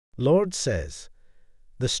Lord says,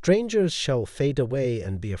 "The strangers shall fade away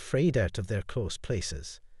and be afraid out of their close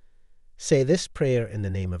places." Say this prayer in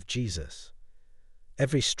the name of Jesus.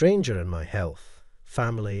 Every stranger in my health,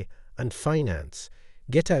 family, and finance,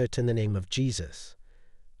 get out in the name of Jesus.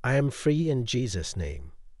 I am free in Jesus'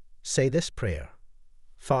 name. Say this prayer.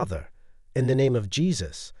 Father, in the name of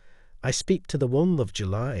Jesus, I speak to the womb of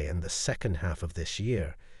July and the second half of this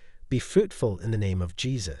year. Be fruitful in the name of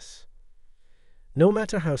Jesus. No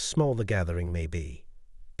matter how small the gathering may be,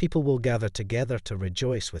 people will gather together to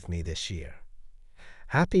rejoice with me this year.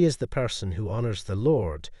 Happy is the person who honors the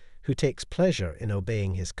Lord, who takes pleasure in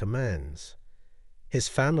obeying his commands. His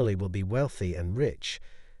family will be wealthy and rich,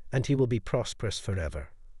 and he will be prosperous forever.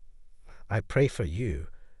 I pray for you,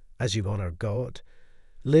 as you honor God,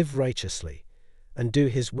 live righteously, and do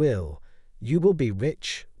his will. You will be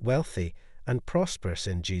rich, wealthy, and prosperous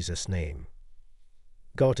in Jesus' name.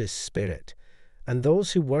 God is spirit, and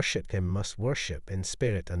those who worship him must worship in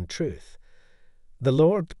spirit and truth. The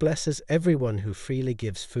Lord blesses everyone who freely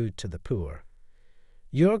gives food to the poor.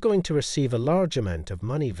 You are going to receive a large amount of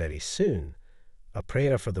money very soon. A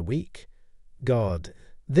prayer for the week. God,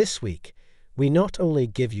 this week, we not only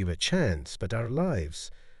give you a chance, but our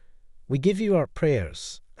lives. We give you our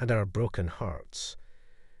prayers and our broken hearts.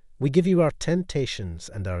 We give you our temptations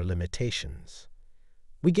and our limitations.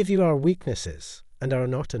 We give you our weaknesses and our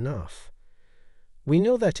not enough. We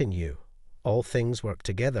know that in you, all things work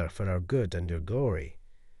together for our good and your glory.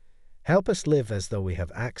 Help us live as though we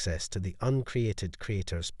have access to the uncreated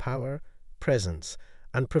Creator's power, presence,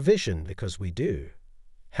 and provision because we do.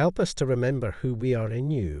 Help us to remember who we are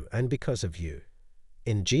in you and because of you.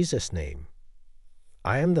 In Jesus' name.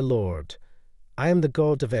 I am the Lord. I am the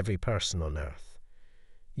God of every person on earth.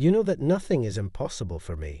 You know that nothing is impossible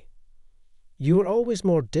for me. You were always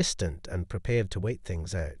more distant and prepared to wait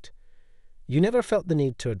things out. You never felt the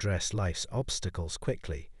need to address life's obstacles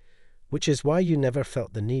quickly, which is why you never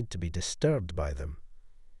felt the need to be disturbed by them.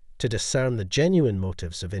 To discern the genuine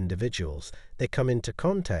motives of individuals they come into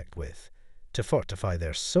contact with, to fortify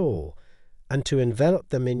their soul, and to envelop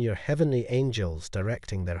them in your heavenly angels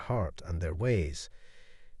directing their heart and their ways.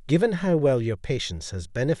 Given how well your patience has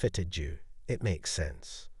benefited you, it makes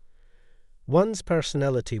sense. One's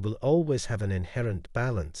personality will always have an inherent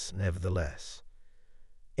balance, nevertheless.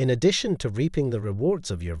 In addition to reaping the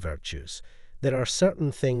rewards of your virtues, there are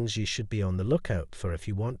certain things you should be on the lookout for if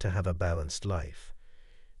you want to have a balanced life.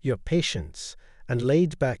 Your patience and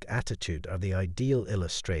laid-back attitude are the ideal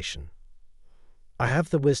illustration. I have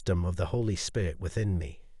the wisdom of the Holy Spirit within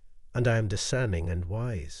me, and I am discerning and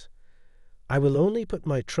wise. I will only put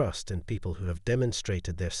my trust in people who have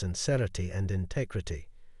demonstrated their sincerity and integrity.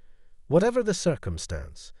 Whatever the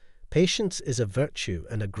circumstance, patience is a virtue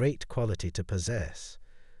and a great quality to possess.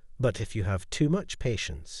 But if you have too much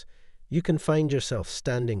patience, you can find yourself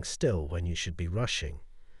standing still when you should be rushing.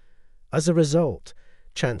 As a result,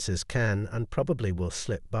 chances can and probably will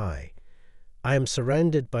slip by. I am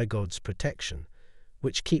surrounded by God's protection,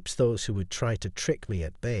 which keeps those who would try to trick me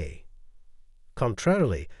at bay.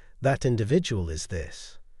 Contrarily, that individual is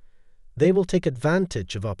this. They will take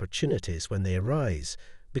advantage of opportunities when they arise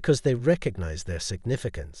because they recognize their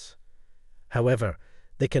significance. However,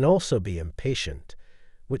 they can also be impatient,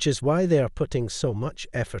 which is why they are putting so much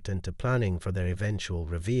effort into planning for their eventual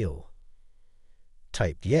reveal.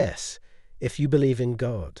 Type yes if you believe in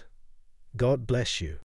God. God bless you.